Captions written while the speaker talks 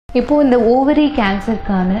இப்போது இந்த ஓவரி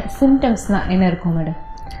கேன்சருக்கான சிம்டம்ஸ்னால் என்ன இருக்கும் மேடம்?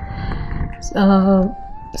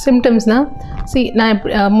 சிம்டம்ஸ்னால் நான்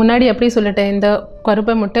முன்னாடி அப்படி சொல்லிட்டேன், இந்த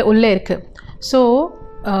கருப்பை முட்டை உள்ளே இருக்குது. ஸோ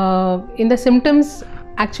இந்த சிம்டம்ஸ்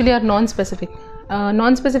ஆக்சுவலி ஆர் நான்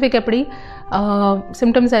ஸ்பெசிஃபிக் எப்படி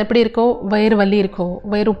சிம்டம்ஸ் எப்படி இருக்கோ, வயிறு வலி இருக்கோ,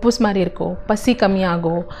 வயிறு உப்புஸ் மாதிரி இருக்கோ, பசி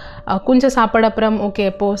கம்மியாகும், கொஞ்சம் சாப்பாடு அப்புறம் ஓகே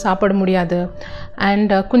எப்போது சாப்பிட முடியாது,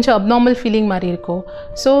 அண்ட் கொஞ்சம் அப்நார்மல் ஃபீலிங் மாதிரி இருக்கும்.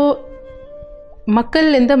 ஸோ மக்கள்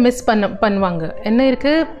இந்த மிஸ் பண்ணுவாங்க என்ன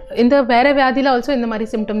இருக்குது, இந்த வேறு வியாதியில் ஆல்சோ இந்த மாதிரி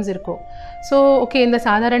சிம்டம்ஸ் இருக்கும். ஸோ ஓகே இந்த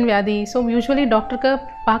சாதாரண வியாதி, ஸோ யூஸ்வலி டாக்டருக்கு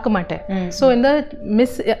பார்க்க மாட்டேன். ஸோ இந்த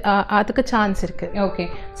மிஸ் அதுக்கு சான்ஸ் இருக்குது. ஓகே,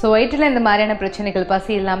 ஸோ வயிற்றில் இந்த மாதிரியான பிரச்சனைகள்,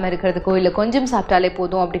 பசி இல்லாமல் இருக்கிறதுக்கோ இல்லை கொஞ்சம் சாப்பிட்டாலே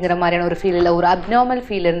போதும் அப்படிங்கிற மாதிரியான ஒரு ஃபீல் இல்லை, ஒரு அப்நார்மல்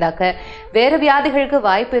ஃபீல் இருந்தாக்க வேறு வியாதிகளுக்கு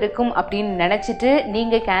வாய்ப்பு இருக்கும் அப்படின்னு நினச்சிட்டு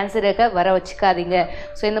நீங்கள் கேன்சருக்கு வர வச்சுக்காதீங்க.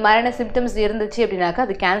 ஸோ இந்த மாதிரியான சிம்டம்ஸ் இருந்துச்சு அப்படின்னாக்கா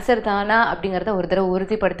அது கேன்சர் தானா அப்படிங்கிறத ஒரு தடவை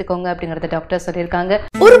உறுதிப்படுத்திக்கோங்க அப்படிங்கிறத டாக்டர் சொல்லியிருக்காங்க.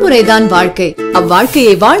 ஒரு முறைதான் வாழ்க்கை,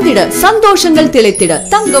 அவ்வாழ்க்கையை வாழ்ந்திட சந்தோஷங்கள் திளைத்திட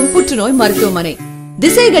தங்கம் புற்றுநோய் மருத்துவமனை.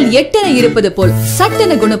 திசைகள் 8 இருப்பது போல்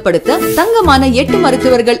சட்டென குணப்படுத்த தங்கமான 8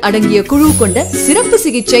 மருத்துவர்கள் அடங்கிய குழு கொண்ட சிறப்பு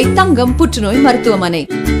சிகிச்சை தங்கம் புற்றுநோய் மருத்துவமனை.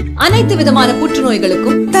 அனைத்து விதமான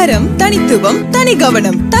புற்றுநோய்களுக்கும் தரம், தனித்துவம், தனி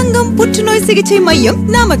கவனம். தங்கம் புற்றுநோய் சிகிச்சை மையம்,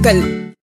 நாமக்கல்.